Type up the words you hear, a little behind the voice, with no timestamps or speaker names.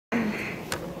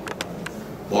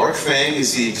Mark Fang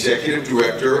is the Executive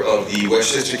Director of the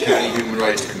Westchester County Human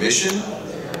Rights Commission.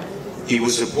 He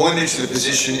was appointed to the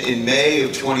position in May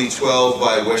of 2012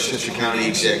 by Westchester County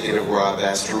Executive Rob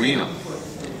Astorino.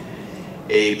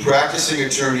 A practicing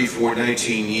attorney for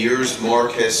 19 years,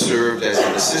 Mark has served as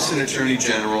an Assistant Attorney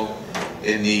General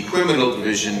in the Criminal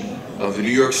Division of the New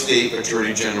York State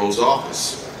Attorney General's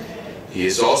Office. He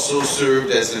has also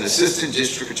served as an Assistant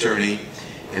District Attorney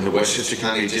in the Westchester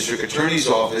County District Attorney's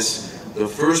Office, the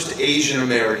first Asian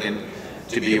American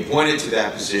to be appointed to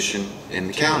that position in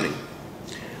the county.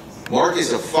 Mark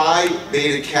is a Phi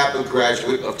Beta Kappa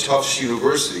graduate of Tufts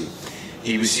University.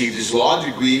 He received his law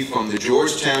degree from the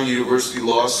Georgetown University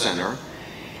Law Center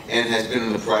and has been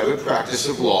in the private practice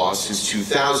of law since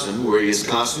 2000, where he has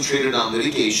concentrated on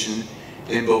litigation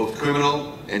in both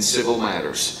criminal and civil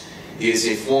matters. He is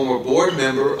a former board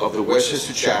member of the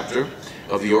Westchester chapter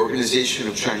of the Organization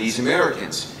of Chinese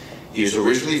Americans. He is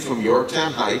originally from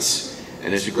Yorktown Heights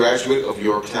and is a graduate of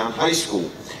Yorktown High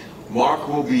School. Mark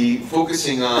will be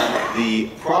focusing on the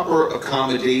proper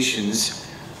accommodations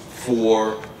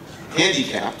for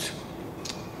handicapped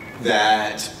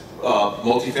that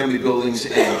multifamily buildings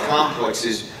and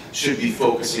complexes should be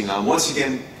focusing on. Once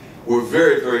again, we're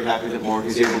very, very happy that Mark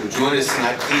is able to join us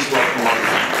tonight. Please welcome Mark.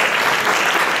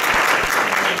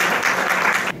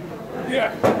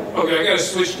 Yeah. Okay, I got to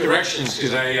switch directions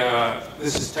because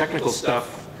this is technical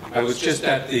stuff. I was just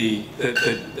at the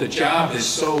job is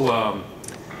so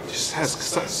just has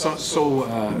so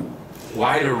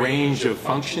wide a range of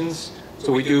functions.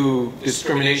 So we do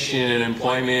discrimination in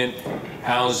employment,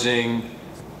 housing,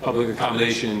 public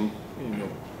accommodation,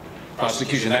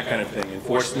 prosecution, that kind of thing,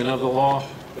 enforcement of the law.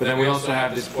 But then we also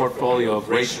have this portfolio of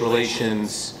race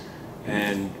relations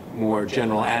and more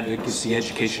general advocacy,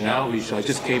 education, outreach. I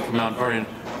just came from Mount Vernon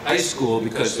High School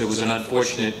because there was an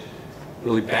unfortunate,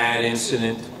 really bad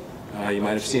incident. You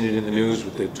might have seen it in the news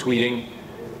with the tweeting,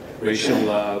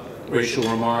 racial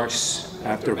remarks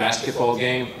after a basketball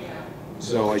game.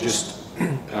 So I just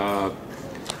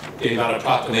gave out a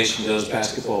proclamation to those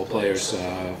basketball players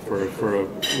for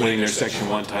winning their Section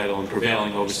 1 title and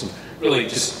prevailing over some really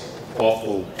just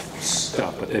awful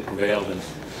stuff, but they prevailed, and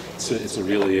it's a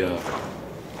really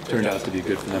turned out to be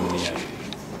good for them in the end.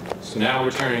 So now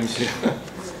we're turning to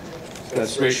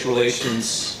that's racial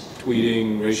relations,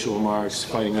 tweeting, racial remarks,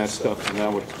 fighting that stuff, and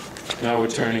now we're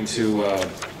turning to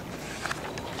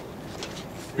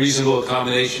reasonable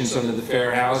accommodations under the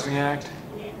Fair Housing Act,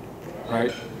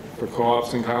 right, for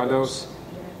co-ops and condos.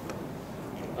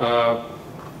 A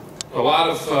lot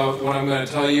of what I'm going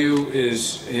to tell you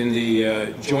is in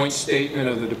the joint statement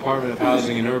of the Department of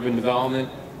Housing and Urban Development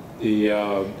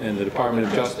and the Department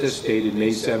of Justice dated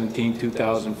May 17,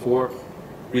 2004.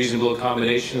 Reasonable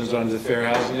accommodations under the Fair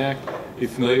Housing Act. Are you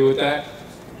familiar with that?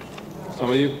 Some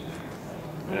of you?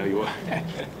 I know you are.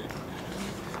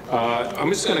 I'm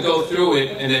just going to go through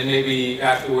it, and then maybe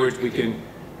afterwards we can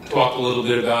talk a little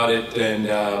bit about it and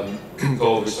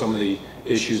go over some of the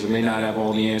issues. I may not have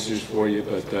all the answers for you,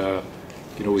 but you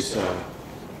can always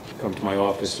come to my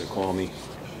office or call me.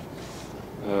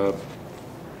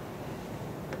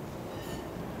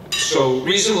 So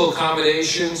reasonable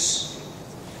accommodations.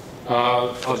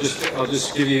 I'll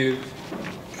just give you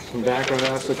some background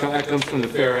on that. So that comes from the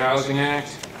Fair Housing Act,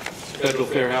 Federal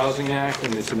Fair Housing Act,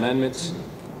 and its amendments.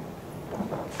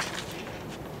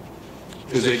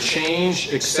 There's a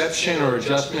change, exception, or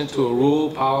adjustment to a rule,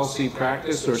 policy,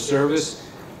 practice, or service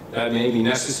that may be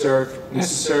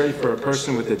necessary for a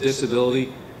person with a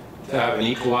disability to have an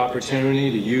equal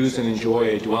opportunity to use and enjoy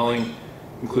a dwelling,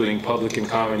 including public and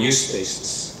common use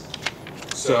spaces.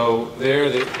 So there,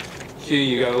 the key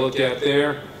you got to look at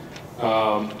there,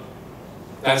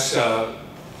 that's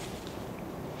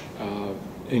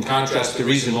in contrast to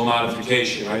reasonable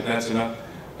modification, right? That's enough.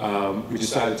 We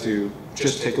decided to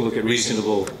just take a look at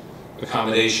reasonable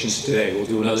accommodations today. We'll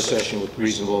do another session with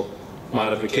reasonable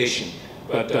modification.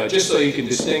 But just so you can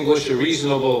distinguish, a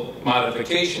reasonable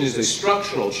modification is a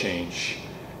structural change,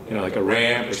 like a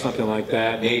ramp or something like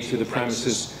that, made to the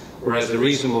premises, whereas a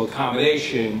reasonable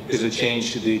accommodation is a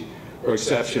change to the, or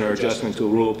exception or adjustment to a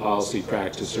rule, policy,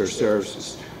 practice, or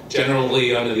services.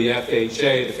 Generally, under the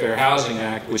FHA, the Fair Housing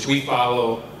Act, which we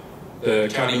follow, the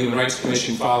County Human Rights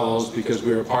Commission follows because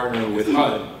we're a partner with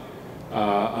HUD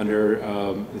under,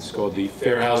 it's called the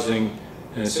Fair Housing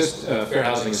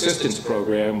Assistance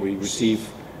Program. We receive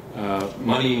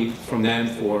money from them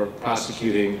for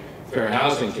prosecuting fair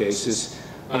housing cases.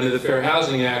 Under the Fair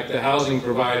Housing Act, the housing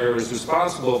provider is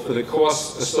responsible for the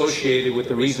costs associated with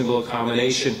the reasonable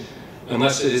accommodation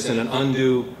unless it is an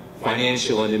undue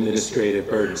financial and administrative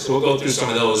burden. So we'll go through some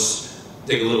of those,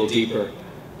 dig a little deeper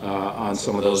on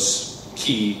some of those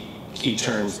key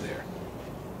terms there.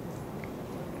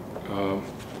 I'm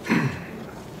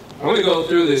going to go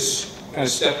through this kind of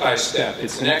step by step.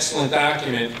 It's an excellent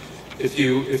document. If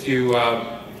you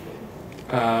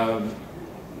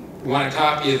want a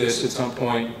copy of this at some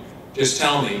point, just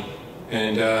tell me,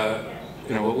 and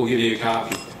we'll give you a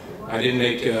copy. I didn't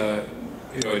make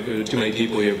too many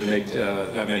people here to make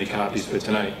that many copies for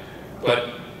tonight,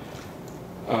 but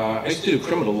I used to do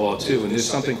criminal law too, and there's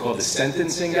something called the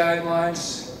sentencing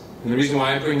guidelines. And the reason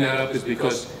why I bring that up is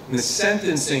because in the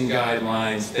sentencing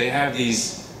guidelines, they have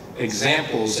these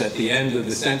examples at the end of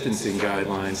the sentencing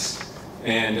guidelines,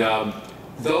 and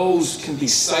those can be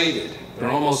cited.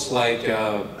 They're almost like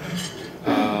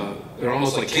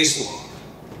case law.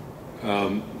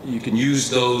 You can use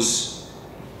those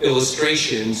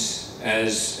illustrations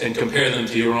and compare them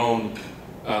to your own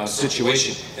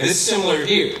situation. And it's similar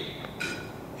here.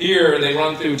 Here they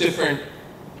run through different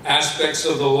aspects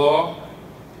of the law,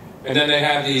 and then they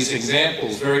have these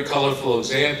examples, very colorful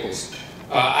examples.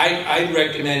 I'd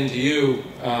recommend to you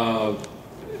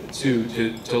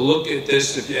to look at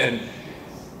this, and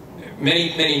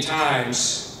many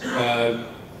times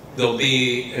there'll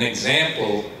be an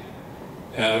example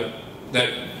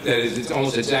that is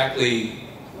almost exactly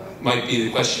might be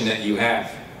the question that you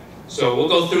have. So we'll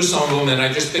go through some of them, and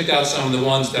I just picked out some of the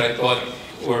ones that I thought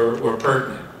were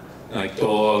pertinent, like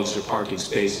dogs or parking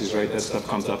spaces, right? That stuff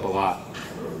comes up a lot.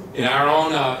 In our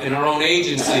own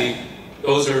agency,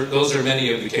 those are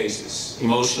many of the cases.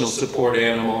 Emotional support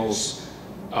animals,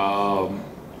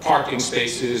 parking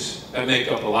spaces, that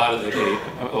make up a lot of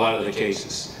the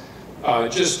cases.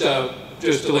 Just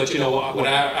to let you know what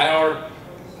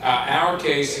our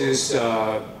cases,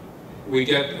 when we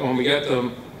get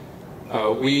them,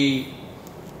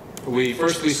 we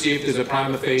first see if there's a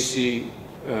prima facie,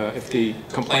 if the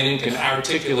complainant can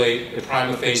articulate a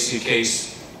prima facie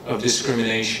case of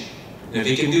discrimination. And if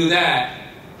he can do that,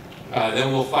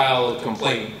 then we'll file a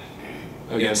complaint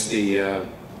against the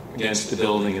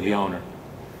building and the owner.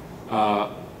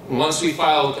 Once we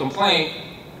file a complaint,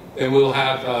 then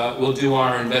we'll do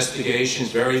our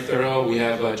investigations, very thorough. We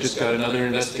have just got another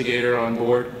investigator on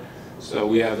board, so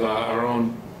we have our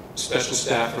own special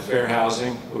staff for fair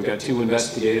housing. We've got 2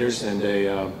 investigators and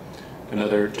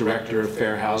another director of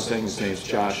fair housing. His name's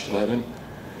Josh Levin.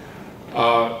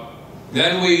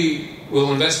 Then we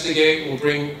will investigate. We'll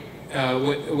bring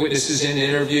witnesses in,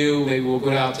 interview. Maybe we'll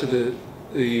go out to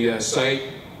the site,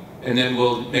 and then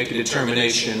we'll make a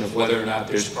determination of whether or not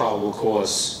there's probable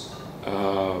cause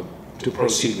to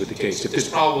proceed with the case. If there's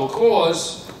probable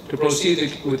cause to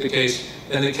proceed with the case,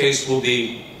 then the case will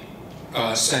be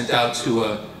sent out to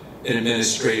an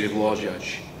administrative law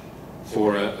judge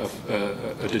for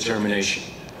a determination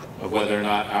of whether or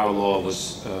not our law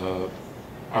was,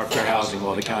 our fair housing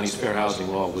law, the county's fair housing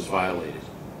law, was violated.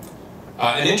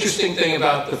 An interesting thing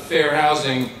about the fair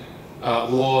housing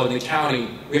law in the county,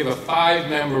 we have a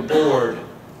 5-member board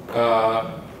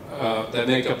that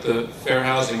make up the fair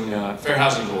housing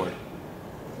board,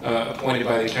 appointed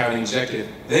by the county executive.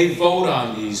 They vote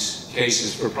on these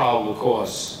cases for probable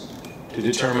cause to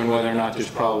determine whether or not there's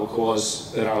probable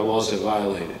cause that our laws have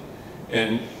violated.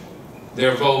 And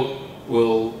their vote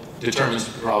will determine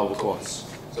the probable cause.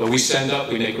 So we send up,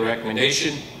 we make a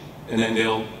recommendation, and then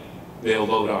they'll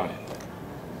vote on it.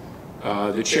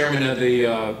 The chairman of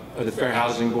the Fair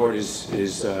Housing Board is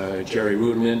Jerry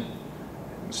Ruderman.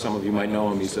 Some of you might know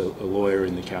him. He's a lawyer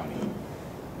in the county.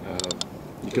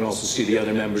 You can also see the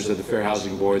other members of the Fair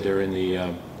Housing Board. They're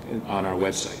on our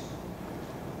website.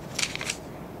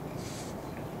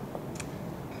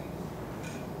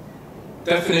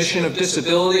 Definition of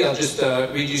disability. I'll just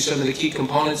read you some of the key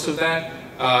components of that.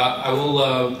 I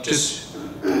will just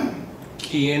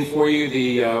key in for you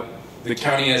the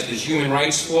county has the human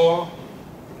rights law,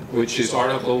 which is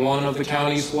Article 1 of the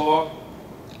county's law,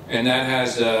 and that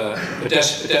has a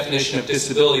definition of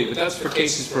disability, but that's for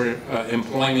cases for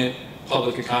employment,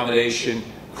 public accommodation,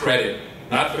 credit,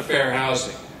 not for fair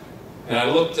housing. And I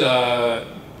looked,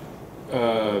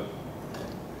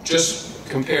 just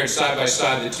compared side by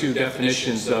side the 2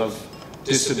 definitions of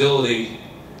disability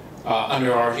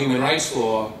under our human rights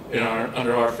law and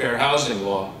under our fair housing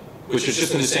law, which is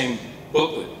just in the same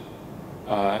booklet.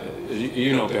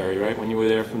 You know Barry, right? When you were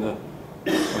there from the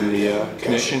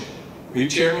commission, were you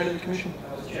chairman of the commission?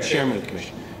 Chairman of the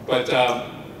commission. But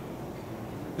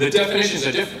the definitions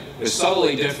are different. They're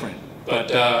subtly different, but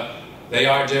they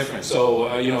are different. So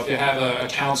if you have a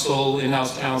counsel,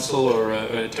 in-house counsel, or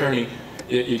an attorney,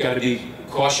 you got to be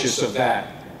cautious of that.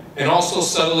 And also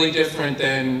subtly different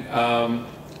than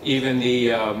even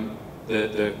you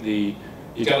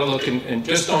got to look and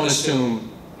just don't assume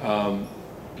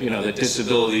that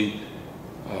disability,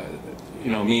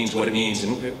 means what it means,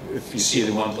 and if you see it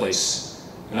in one place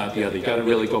and not the other. You got to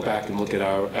really go back and look at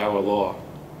our law.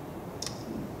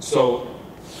 So,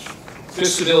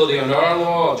 disability under our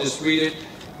law, I'll just read it,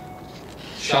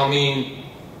 shall mean,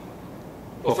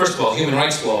 well, first of all, human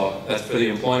rights law, that's for the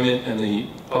employment and the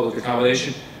public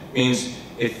accommodation, means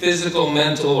a physical,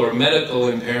 mental, or medical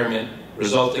impairment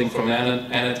resulting from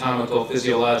anatomical,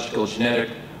 physiological, genetic,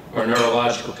 or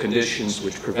neurological conditions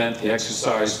which prevent the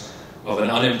exercise of an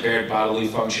unimpaired bodily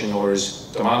function or is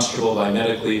demonstrable by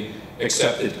medically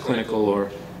accepted clinical or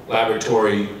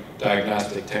laboratory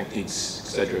diagnostic techniques,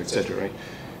 et cetera, right?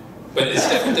 But it's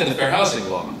different than the Fair Housing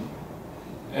Law,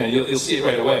 and you'll see it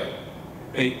right away.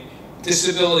 A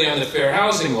disability under the Fair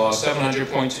Housing Law,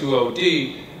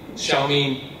 700.20d, shall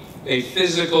mean a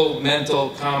physical,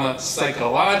 mental,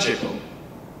 psychological,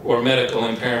 or medical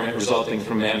impairment resulting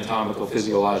from anatomical,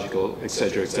 physiological, et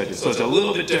cetera, et cetera. So it's a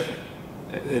little bit different.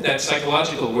 That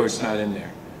psychological word's not in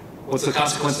there. What's the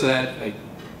consequence of that? I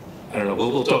don't know.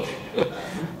 We'll talk.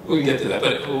 We can get to that,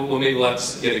 but maybe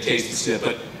let's get a case to see it.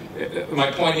 But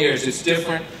my point here is it's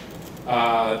different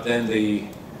than the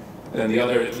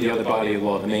other body of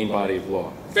law, the main body of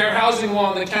law. Fair housing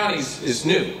law in the counties is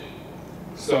new,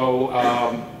 so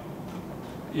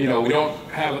we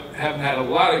haven't had a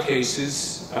lot of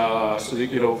cases. So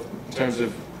that, in terms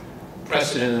of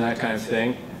precedent and that kind of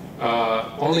thing,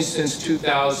 only since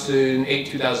 2008,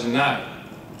 2009.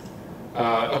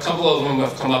 A couple of them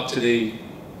have come up to the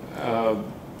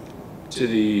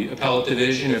appellate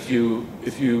division.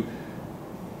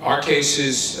 Our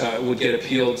cases would get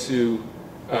appealed to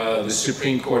the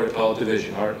Supreme Court Appellate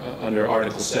Division under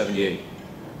Article 78.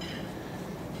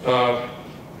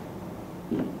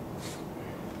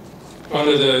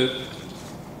 Under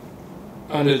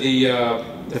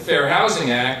the Fair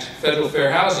Housing Act, Federal Fair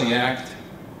Housing Act,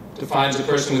 defines a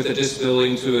person with a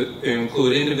disability to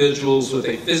include individuals with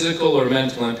a physical or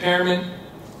mental impairment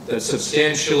that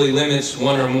substantially limits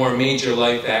one or more major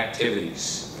life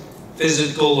activities.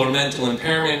 Physical or mental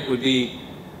impairment would be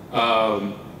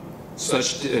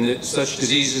such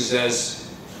diseases as,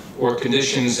 or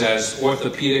conditions as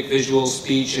orthopedic, visual,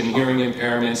 speech, and hearing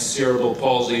impairments, cerebral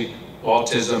palsy,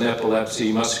 autism,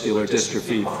 epilepsy, muscular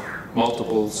dystrophy,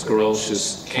 multiple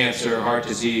sclerosis, cancer, heart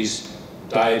disease,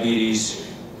 diabetes,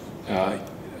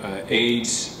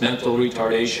 AIDS, mental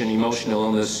retardation, emotional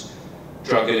illness,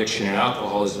 drug addiction, and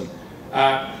alcoholism.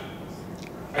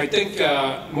 I think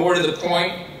more to the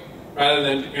point, rather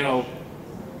than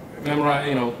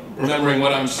remembering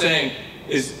what I'm saying,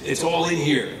 is it's all in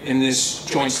here in this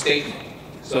joint statement.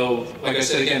 So, like I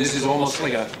said again, this is almost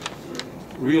like a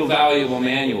real valuable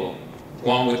manual,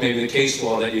 along with maybe the case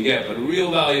law that you get, but a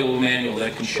real valuable manual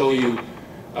that can show you,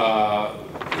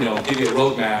 give you a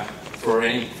roadmap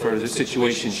for the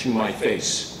situations you might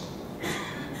face.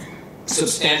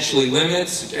 Substantially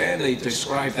limits, again, they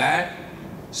describe that,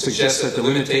 suggests that the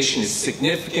limitation is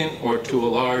significant or to a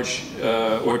large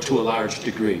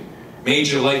degree.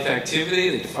 Major life activity,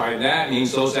 they define that,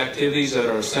 means those activities that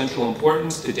are of central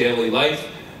importance to daily life,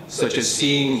 such as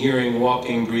seeing, hearing,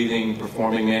 walking, breathing,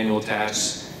 performing manual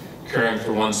tasks, caring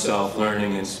for oneself,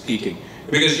 learning, and speaking.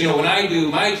 Because, when I do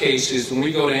my cases, when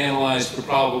we go to analyze for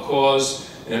probable cause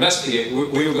and investigate,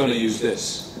 we're going to use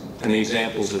this and the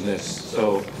examples in this.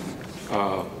 So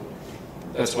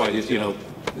that's why,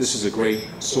 this is a great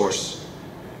source.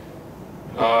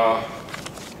 Go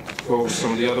over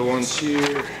some of the other ones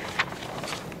here.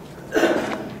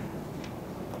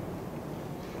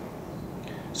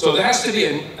 So there has to be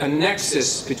a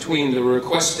nexus between the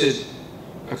requested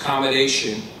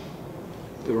accommodation,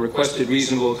 the requested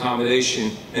reasonable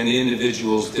accommodation, and the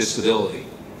individual's disability.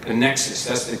 A nexus,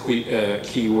 that's the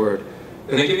key word.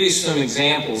 And I give you some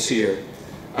examples here.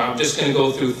 I'm just going to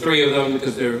go through 3 of them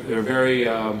because they're very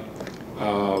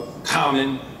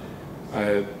common.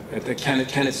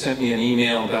 Kenneth sent me an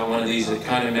email about one of these that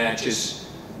kind of matches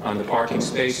on the parking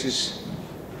spaces.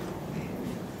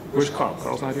 Where's Carl?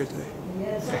 Carl's not here today?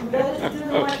 Yes, I'm glad to do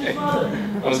okay.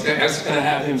 I was going to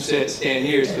have him stand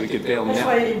here so he could bail me out. That's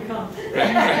why he didn't come.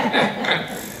 Right.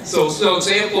 So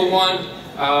example 1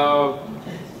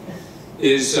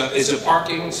 is a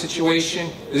parking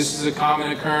situation. This is a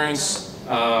common occurrence.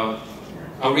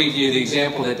 I'll read you the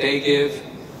example that they give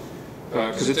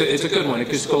because it's a good one. It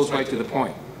just goes right to the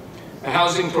point. A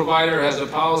housing provider has a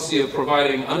policy of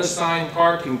providing unassigned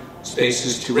parking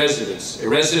spaces to residents. A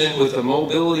resident with a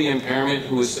mobility impairment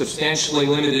who is substantially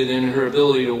limited in her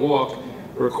ability to walk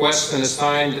requests an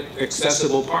assigned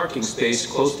accessible parking space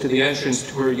close to the entrance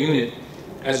to her unit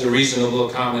as a reasonable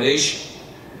accommodation.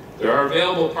 There are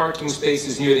available parking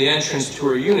spaces near the entrance to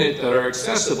her unit that are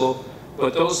accessible,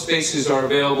 but those spaces are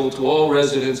available to all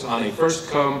residents on a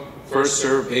first-come,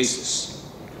 first-served basis.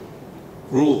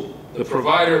 Rule: the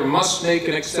provider must make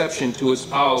an exception to its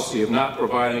policy of not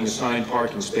providing assigned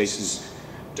parking spaces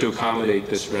to accommodate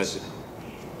this resident.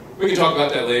 We can talk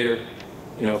about that later,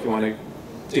 you know, if you want to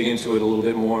dig into it a little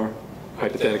bit more,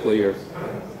 hypothetically, or...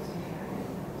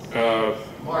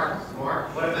 Mark,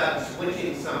 what about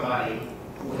switching somebody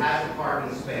who has a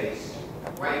parking space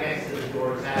right next to the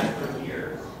door, has had it for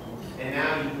years, and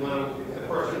now you want to, the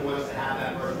person wants to have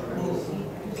that person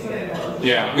removed?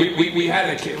 Yeah, we had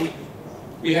a case.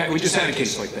 We just had a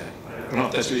case like that. I don't know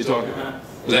if that's what you're talking about.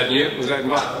 Was that you? Was that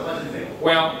involved?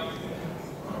 Well,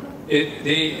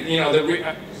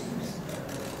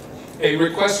 a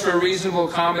request for a reasonable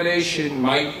accommodation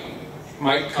might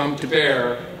come to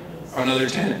bear on other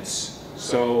tenants.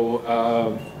 So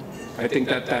I think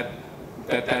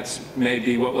that's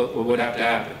maybe what would have to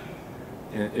happen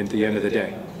at the end of the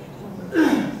day.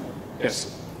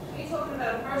 Yes. Are you talking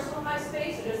about a personal high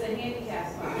space or just a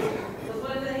handicap spot? Because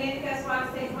one of the handicap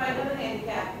spots taken by another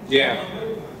handicap. Yeah.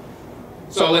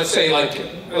 So let's say the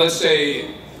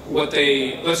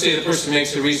person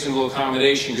makes a reasonable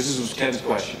accommodation, because this was Ken's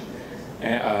question.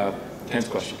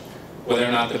 Whether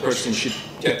or not the person should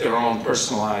get their own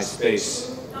personalized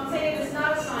space. I'm saying if it's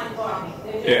not assigned parking.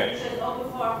 Yeah. It's just open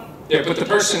parking. Yeah, but the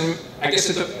person, I guess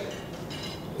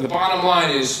the bottom line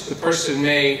is the person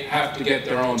may have to get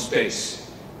their own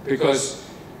space. Because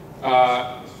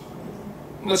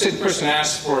let's say the person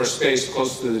asks for a space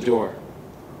close to the door,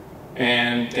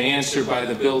 and the answer by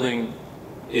the building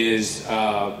is,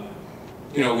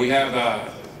 you know, we got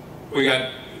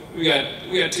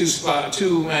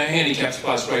two handicap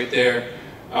spots right there.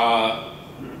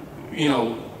 You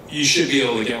know, you should be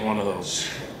able to get one of those.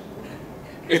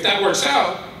 If that works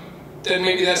out, then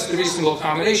maybe that's the reasonable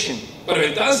accommodation. But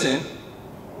if it doesn't,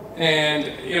 and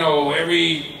you know,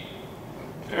 every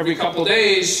couple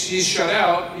days he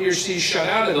or she's shut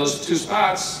out of those two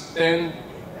spots, then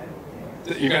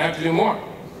you're gonna have to do more.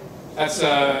 That's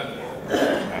I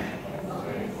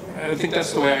think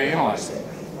that's the way I analyze it.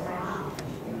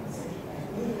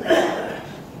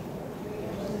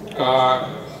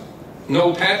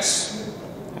 No pets.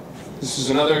 This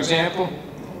is another example.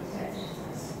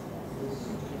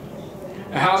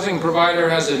 A housing provider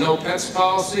has a no pets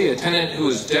policy. A tenant who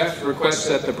is deaf requests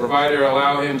that the provider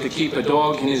allow him to keep a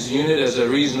dog in his unit as a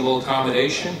reasonable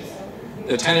accommodation.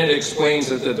 The tenant explains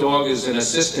that the dog is an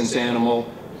assistance animal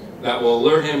that will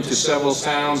alert him to several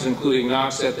sounds, including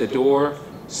knocks at the door,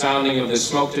 sounding of the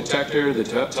smoke detector, the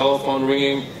telephone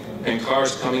ringing, and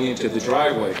cars coming into the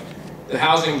driveway. The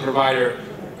housing provider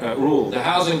rule: the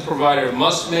housing provider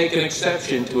must make an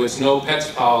exception to its no pets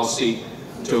policy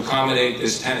to accommodate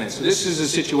this tenant. So this is a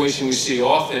situation we see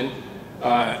often.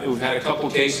 We've had a couple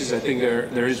cases. I think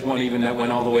there is one even that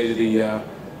went all the way to the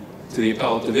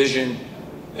appellate division.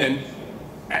 And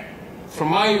from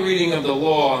my reading of the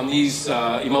law on these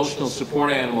emotional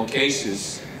support animal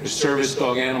cases, or service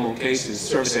animal cases,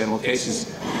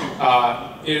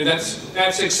 you know,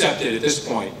 that's accepted at this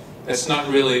point. That's not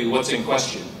really what's in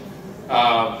question.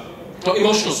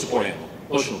 Emotional support animal,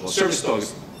 service dog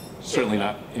is certainly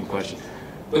not in question.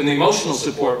 But in the emotional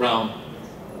support realm,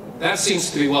 that seems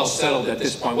to be well settled at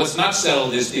this point. What's not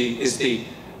settled is the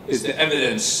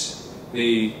evidence,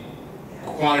 the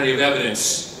quantity of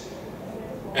evidence,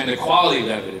 and the quality of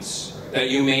evidence that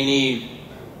you may need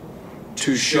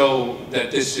to show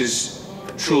that this is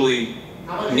truly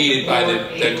needed by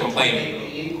the complainant.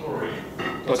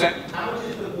 What's that? How much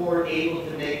is the board able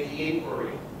to make the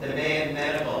inquiry, demand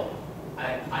medical?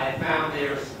 I found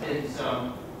there's been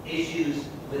some issues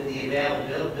with the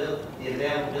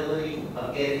availability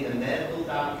of getting the medical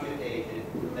documentation,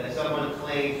 that if someone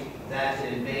claims that's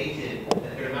an invasion,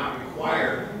 that they're not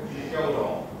required to show it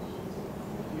all.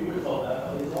 You recall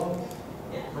that, Elizabeth?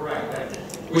 Yeah. Correct. That's it.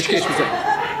 Which case was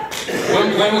that?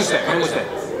 When was that? When was that?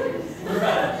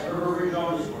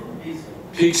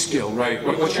 Peekskill, right.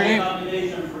 What's your name?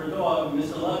 Accommodation for a dog,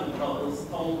 Mr. Leventhal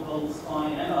told his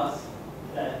client and us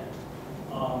that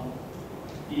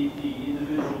the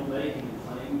individual making the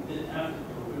claim didn't have to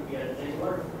prove it. We had to take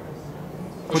word for it.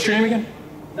 What's your name again?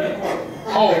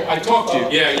 Oh, I talked to you.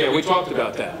 Yeah, we talked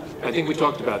about that. I think we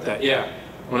talked about that, yeah,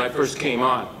 when I first came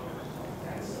on.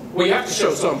 Well, you have to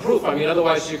show some proof. I mean,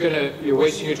 otherwise you're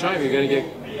wasting your time. You're gonna get.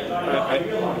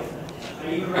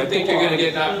 I think you're gonna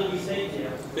get not.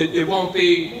 It won't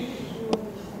be.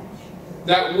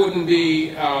 That wouldn't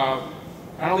be. I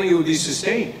don't think it would be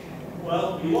sustained.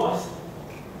 Well, you lost.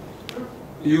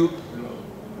 You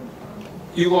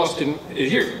lost it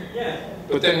here. Yeah.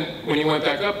 But then when you went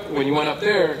back up, when you went up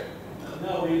there.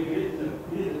 No, we didn't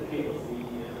pay the fee. It was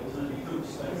going to be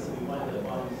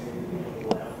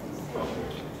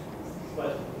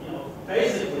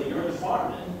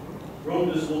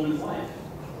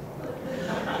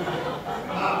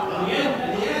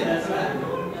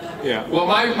Yeah, well,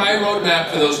 my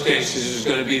roadmap for those cases is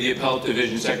going to be the Appellate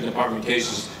Division, Second Department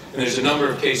cases, and there's a number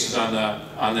of cases on that.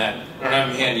 I don't have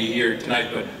them handy here tonight,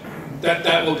 but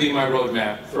that will be my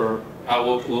roadmap for how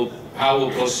we'll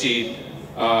proceed,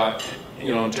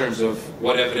 in terms of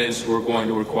what evidence we're going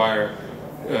to require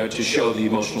to show the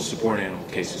emotional support animal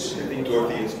cases.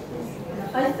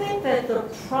 I think that the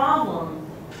problem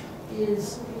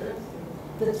is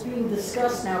that's being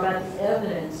discussed now about the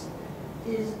evidence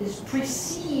is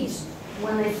precedes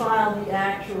when they file the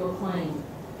actual claim.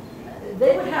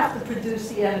 They would have to produce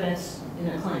the evidence in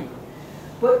a claim.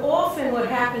 But often what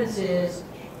happens is,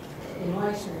 in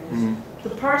my experience, the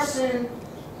person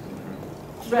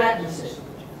threatens it.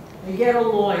 They get a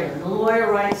lawyer, and the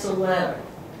lawyer writes a letter.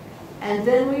 And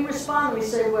then we respond, we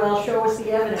say, well, show us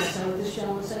the evidence. And what this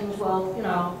gentleman was saying was, well,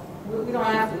 we don't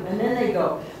have to. And then they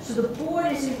go. So the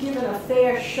board isn't given a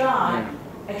fair shot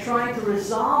at trying to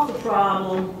resolve the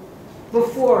problem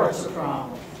before it's a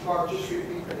problem. Mark, just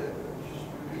repeat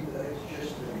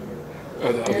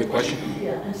The question?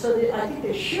 Yeah, and so I think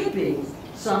there should be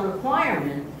some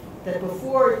requirement that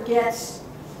before it gets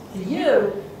to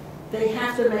you, they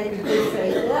have to make a good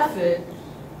faith effort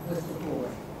with the board.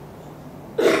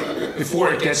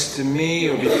 Before it gets to me,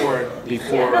 or before?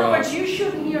 In other words, you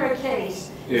shouldn't hear a case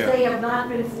if they have not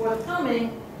been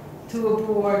forthcoming to a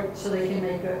board so they can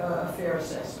make a fair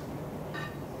assessment.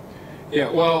 Yeah,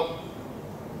 well,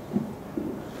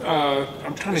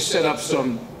 I'm trying to set up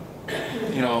some,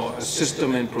 a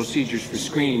system and procedures for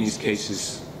screening these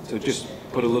cases to just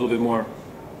put a little bit more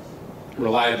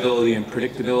reliability and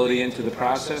predictability into the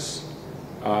process.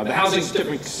 The housing's a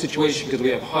different situation because we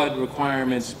have HUD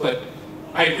requirements, but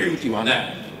I agree with you on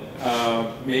that.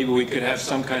 Maybe we could have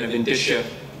some kind of indicia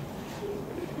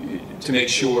to make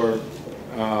sure,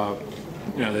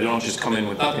 they don't just come in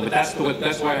with nothing. But that's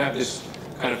why I have this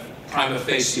kind of prima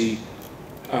facie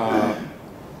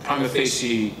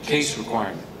case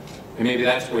requirement, and maybe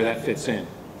that's where that fits in.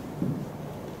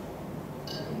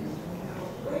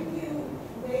 When you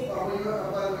make, by the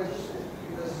way, just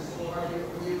because it's a lot,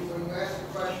 when you ask a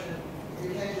question, you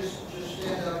can't just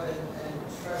stand up and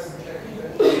try to project.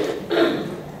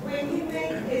 When you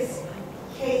make this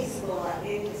case law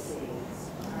indices,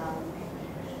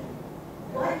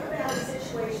 what about a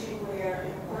situation where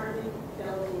an apartment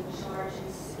building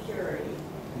charges security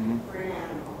for an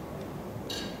animal,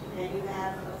 and you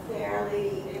have a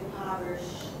fairly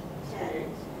impoverished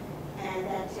tenant, and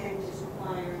that tenant is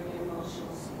requiring an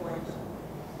emotional support?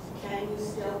 Can you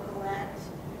still collect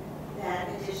that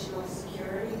additional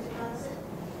security deposit?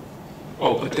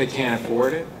 Oh, but they can't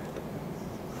afford it?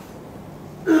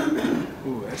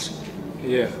 Ooh,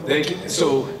 yeah.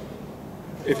 So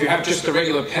if you have just a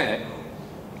regular pet,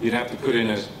 you'd have to put in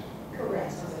a...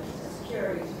 Correct.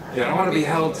 Security deposit. Yeah, I don't want to be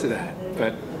held to that,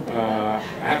 but I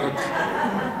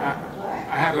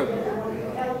have a...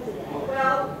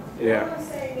 Well, Yeah. what I'm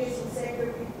saying is, you said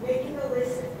you're making a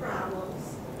list of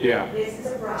problems. Yeah. This is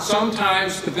a problem.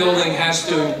 Sometimes the building has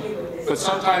to, but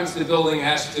sometimes the building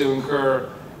has to incur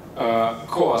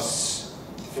costs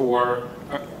for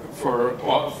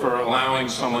allowing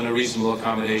someone a reasonable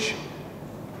accommodation.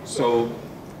 So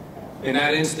in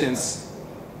that instance,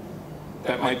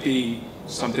 that might be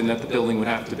something that the building would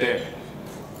have to bear.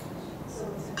 So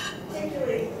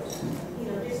particularly,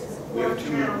 this is one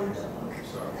town.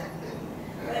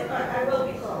 I will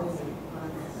be calling you on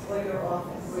this, or your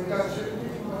office. We got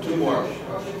Two more.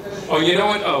 Oh, you know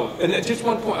what? Oh, and then just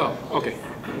one point. Oh, okay.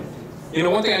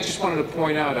 One thing I just wanted to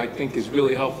point out, I think, is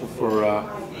really helpful for.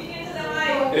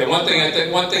 Yeah, one thing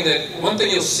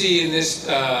you'll see in this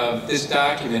this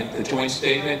document, the joint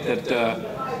statement, that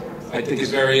I think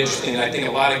is very interesting. I think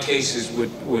a lot of cases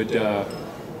would help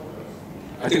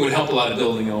a lot of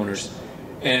building owners,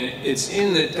 and it's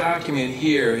in the document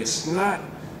here. It's not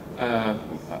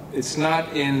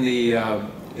in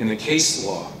the case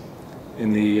law,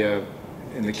 in the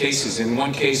cases. In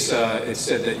one case, it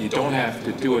said that you don't have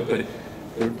to do it, but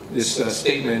this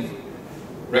statement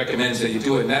recommends that you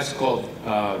do it, and that's called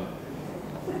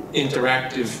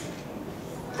interactive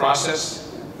process.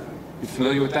 You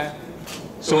familiar with that?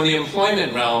 So in the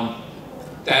employment realm,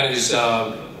 that's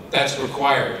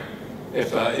required.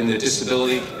 If in the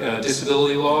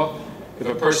disability law, if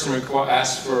a person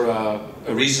asks for a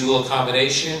reasonable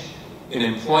accommodation in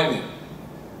employment,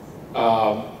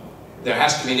 there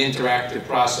has to be an interactive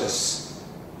process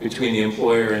between the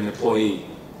employer and employee,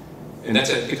 and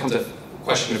it becomes a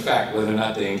question of fact whether or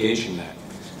not they engage in that.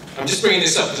 I'm just bringing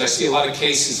this up because I see a lot of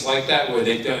cases like that where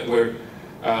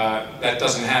that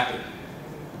doesn't happen,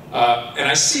 and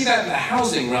I see that in the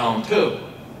housing realm too.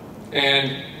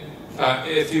 And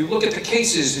if you look at the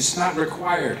cases, it's not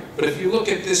required. But if you look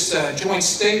at this joint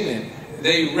statement,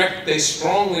 they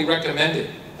strongly recommend it.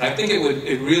 And I think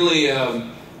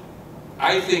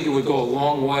I think it would go a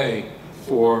long way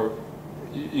for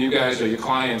you guys or your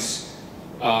clients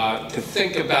to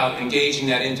think about engaging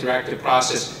that interactive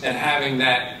process and having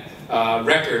that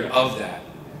record of that.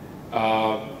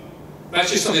 That's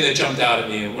just something that jumped out at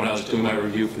me when I was doing my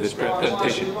review for this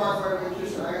presentation. I got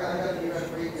the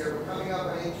event right here. We're coming up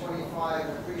on 8:25. I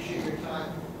appreciate your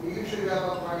time. We usually wrap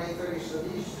up on 8:30, so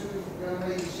these two young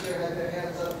ladies here had their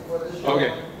hands up before this.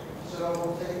 Okay. So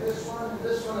we'll take this one,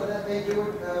 and then they do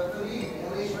it for the evening,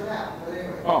 at least for now. But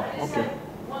anyway. Oh, I just okay. had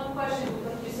one question,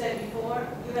 what you said before.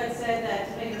 You had said that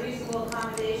to make a reasonable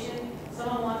accommodation,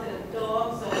 someone wanted a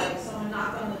dog, so like someone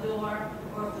knocked on the door,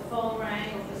 or if the phone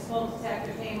rang, or if the smoke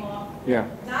detector came off. Yeah.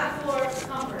 Not for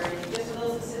comfort, just for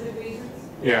those specific reasons.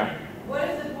 Yeah. What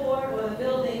if the board or the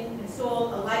building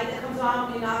installed a light that comes on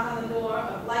when you knock on the door,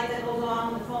 a light that goes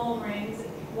on when the phone rings?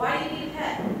 Why do you need a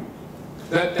pet?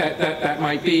 That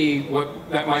might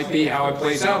be how it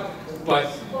plays out, but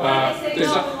Well, they say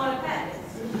there's no, we want a pet.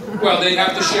 well, they'd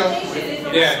have to show.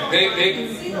 Yeah,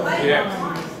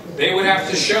 they would have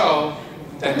to show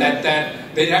that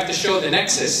they'd have to show the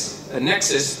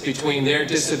nexus between their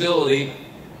disability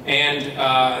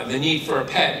and the need for a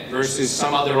pet versus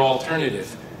some other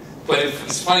alternative. But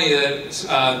it's funny that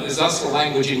there's also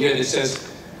language in here that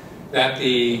says that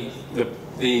the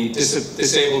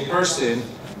disabled person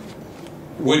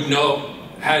would know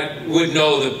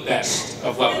the best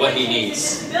of what he needs.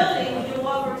 Disability, would you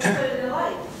offer to put it in the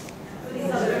light for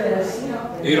these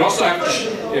other? You'd also have to,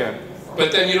 yeah.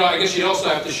 But then I guess you'd also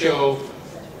have to show.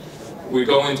 We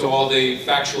go into all the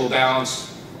factual balance.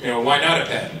 Why not a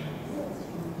pet?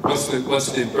 What's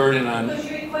the burden on? Because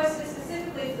you requested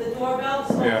specifically for the doorbell,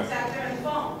 the smoke detector, and the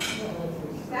phone.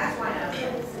 That's why not a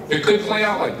pet. It could play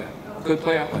out like that. Could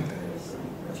play out like that.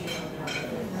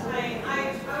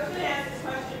 I was going to ask this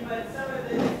question, but some of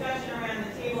the discussion around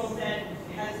the tables that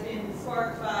has been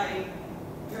sparked by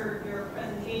your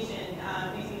presentation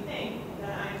makes me think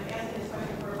that I'm asking this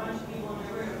question for a bunch of people in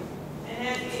the room. And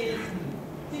that is,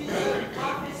 did your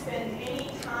office spend any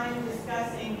time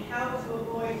discussing how to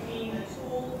avoid being a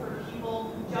tool for people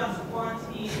who just want to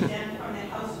be exempt from the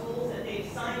house rules that they've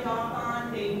signed off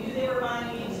on, they knew they were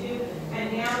buying into,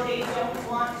 and now they don't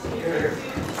want to adhere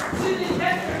to the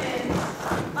detriment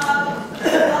of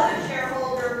other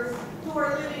shareholders who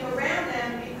are living around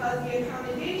them because the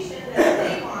accommodation that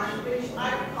they want, which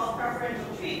I would call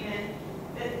preferential treatment,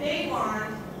 that they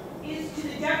want is to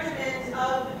the detriment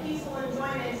of the peaceful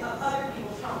enjoyment of other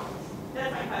people's homes.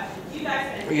 That's my question. You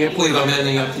guys I can't believe I'm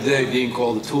ending up today being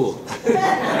called a tool. I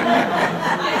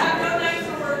have no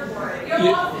nicer word for it.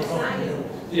 Your office, not you.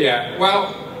 Yeah,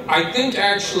 well, I think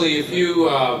actually if you,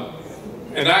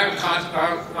 and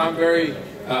I'm very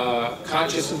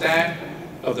conscious of that,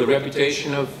 of the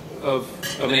reputation of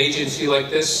an agency like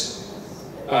this.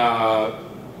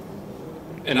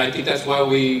 And I think that's why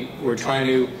we're trying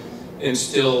to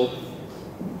instill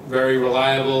very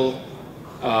reliable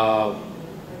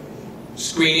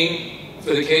screening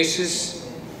for the cases.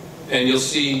 And you'll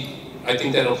see, I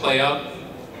think that'll play out.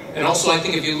 And also I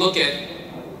think if you look at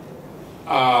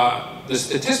the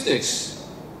statistics,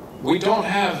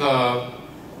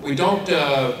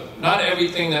 not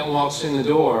everything that walks in the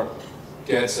door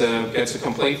gets a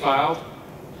complaint filed.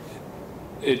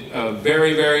 A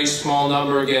very, very small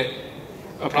number get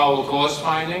a probable cause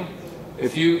finding.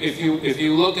 If you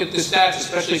look at the stats,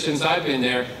 especially since I've been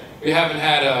there, we haven't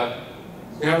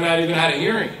even had a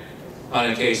hearing on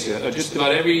a case yet. Just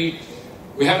about we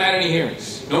haven't had any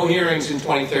hearings. No hearings in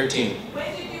 2013.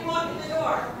 When did you walk in the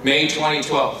door? May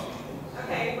 2012.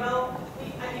 Okay, well,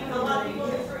 I think a lot of people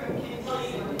in this room can tell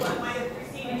you what might have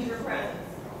preceded your presence.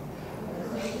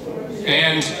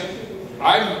 And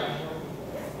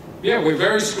we're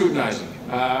very scrutinizing.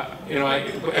 I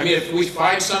mean, if we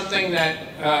find something that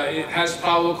it has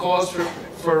probable cause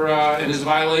and is a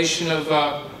violation of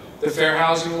the fair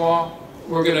housing law,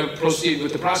 we're going to proceed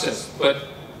with the process. But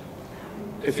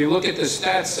if you look at the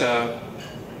stats,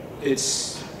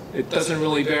 it doesn't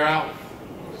really bear out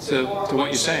to what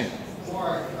you're saying.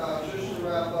 Mark, just to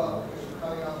wrap up, because we're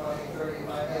coming up on 8:30,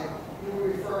 you were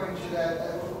referring to that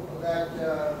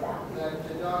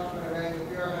document around the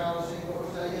fair housing. What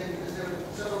was that again? Because there were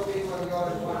several people in the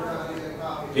audience wanted to get a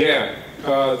copy. Yeah,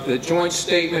 the joint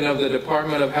statement of the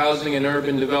Department of Housing and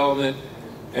Urban Development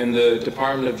and the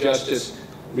Department of Justice,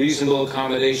 reasonable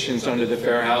accommodations under the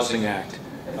Fair Housing Act.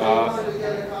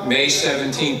 May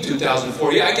 17,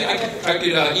 2004. Yeah, I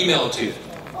could email it to you.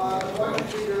 Why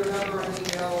don't you give your number and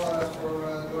email for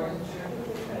Gordon?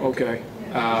 Okay.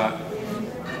 I'll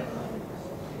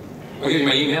give you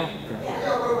my email.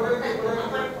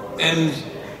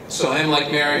 So M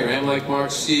like Mary or M like Mark,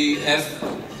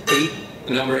 CF8,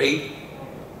 the number 8,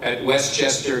 at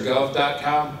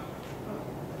westchestergov.com.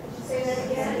 Say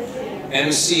that again.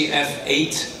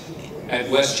 MCF8 at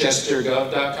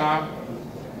westchestergov.com.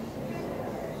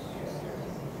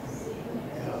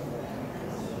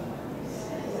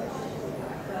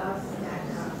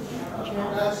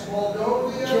 That's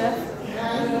Moldova, Jeff,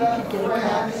 Canada, you could get a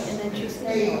copy France, and then just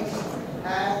eight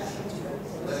at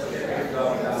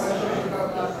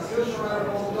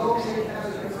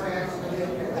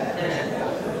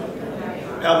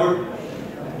Albert,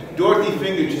 Dorothy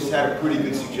Finger just had a pretty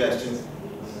good suggestion.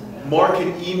 Mark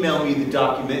can email me the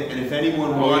document, and if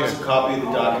anyone wants a copy of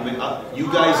the document, you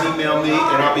guys email me, and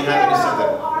I'll be happy to send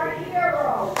that. Our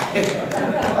hero.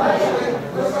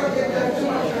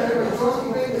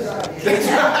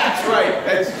 That's right,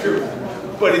 that's true.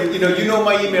 But you know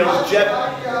my email is Jeff.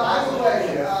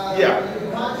 Yeah,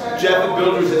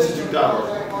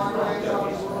 Jeff@buildersinstitute.org.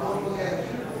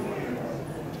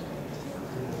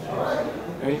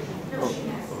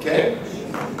 Okay.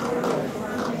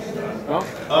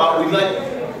 We'd like.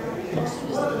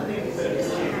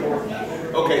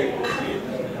 Okay.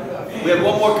 We have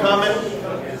one more comment.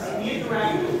 The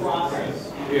interactive process.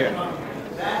 Yeah.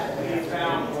 That we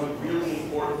found was really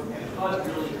important, and HUD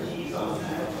really keys on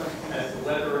that as to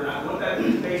whether or not. What that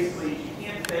means basically is you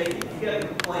can't say if you get a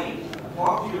complaint,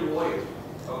 talk to your lawyer,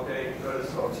 okay? Because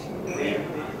HUD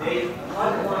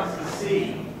wants to see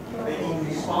that you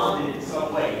responded in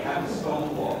some way, you have to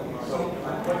stonewall. So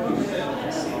what you said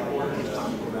is important.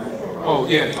 Oh,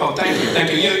 yeah. Oh,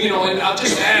 thank you. You know, and I'll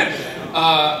just add,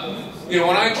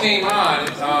 when I came on,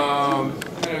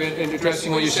 kind of in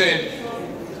addressing what you're saying,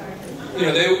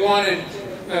 they wanted,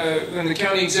 when the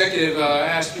county executive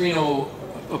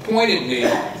appointed me,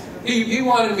 he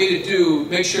wanted me to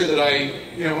make sure that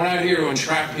we're not here to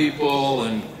entrap people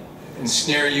and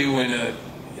snare you in a,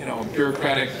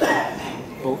 bureaucratic,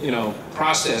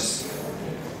 process.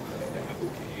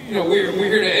 We're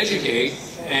here to educate,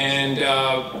 and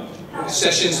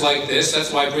sessions like this,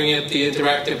 that's why I bring up the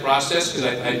interactive process, because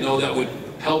I know that would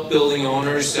help building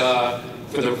owners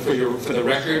for the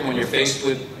record when you're faced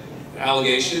with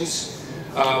allegations,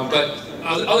 but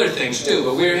other things too.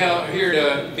 But we're here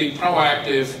to be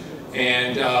proactive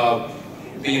and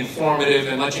be informative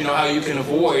and let you know how you can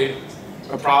avoid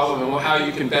a problem and how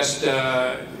you can best,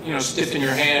 stiffen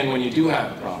your hand when you do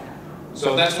have a problem.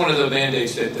 So that's one of the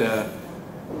mandates that,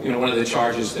 one of the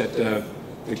charges that the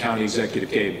county executive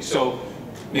gave me. So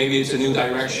maybe it's a new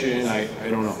direction, I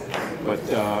don't know. But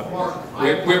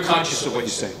we're conscious of what you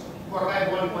say. Mark, I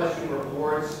have one question for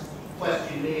boards.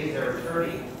 Question me as their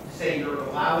attorney, say you're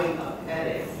allowing a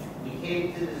petting. We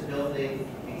came to this building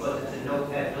because it's a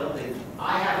no-pet building.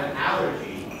 I have an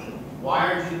allergy.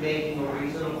 Why aren't you making a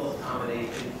reasonable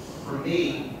accommodation for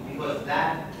me? Because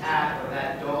that cat or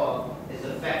that dog is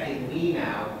affecting me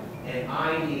now, and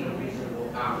I need a reasonable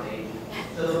accommodation.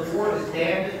 So the board is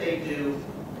damned if they do,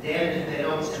 damned if they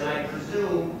don't, and I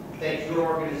presume that your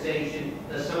organization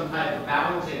does some type of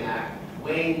balancing act,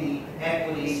 weighing the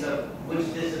equities of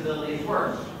which disability is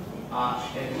worse,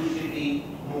 and who should be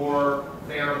more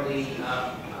fairly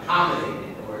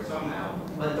accommodated or somehow.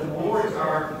 But the boards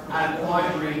are at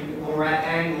quandary or at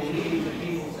annual meetings and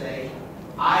people say,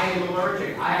 I am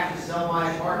allergic, I have to sell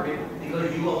my apartment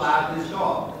because you allowed this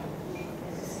dog.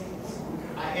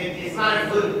 It's not a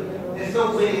good, there's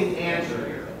no winning answer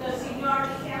here. Does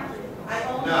seniority count? I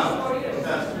only No, 4 years. it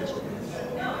doesn't.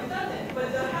 No, it doesn't,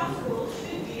 but the house rules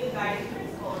should be the guiding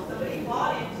principle. If somebody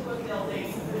bought into a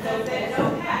building that said no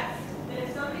pets, then if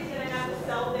somebody's gonna have to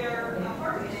sell their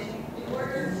apartment in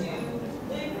order to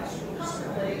live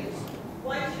comfortably,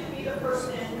 why should be the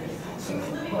person who's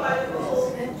living by the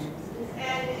rules and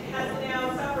has to now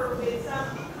suffer with some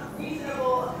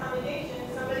reasonable accommodation in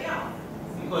somebody else?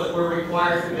 Because we're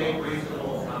required to make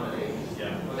reasonable accommodations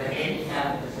for the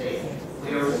handicapped and disabled. We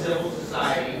are a civil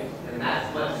society, and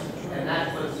that's what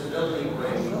civility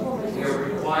brings. We are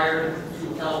required to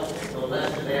help the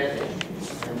less advantaged,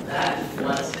 and that is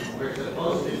what we're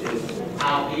supposed to do.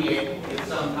 Albeit, it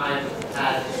sometimes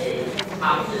has a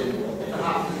opposite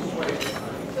choice.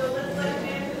 So let's let him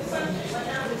answer the question. What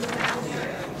happens in that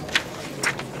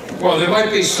scenario? Well, there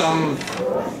might be some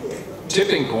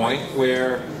tipping point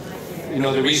where,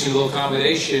 the reasonable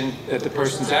accommodation that the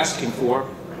person's asking for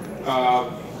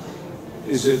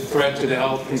is a threat to the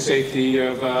health and safety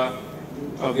of the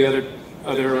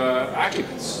other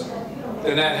occupants.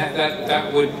 Then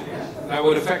that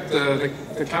would affect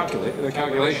the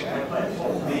calculation.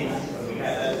 We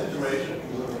had that situation.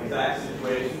 exact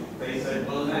situation, they said,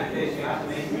 well, in that case, you have to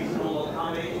make reasonable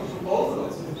accommodations for both of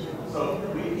us. So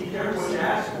be careful what you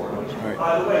ask for. Right.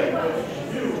 By the way, what you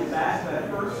should do is ask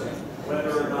that person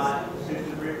whether or not it's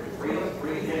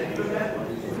free to get into that. A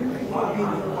lot of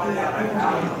times we'll find out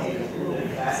how you need to do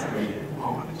that.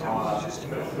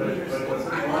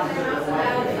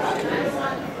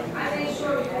 I made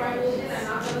sure before I moved in, I'm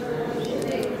not going to do it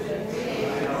today.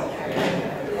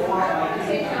 I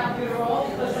take out your role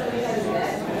because somebody has a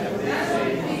desk. That's what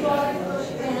people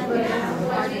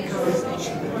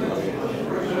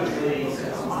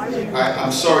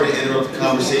I'm sorry to interrupt the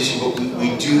conversation, but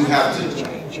we do have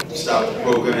to stop the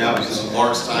program now because of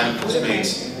Mark's time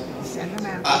constraints.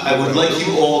 I would like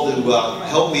you all to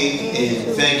help me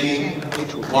in thanking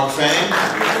Mark Fang.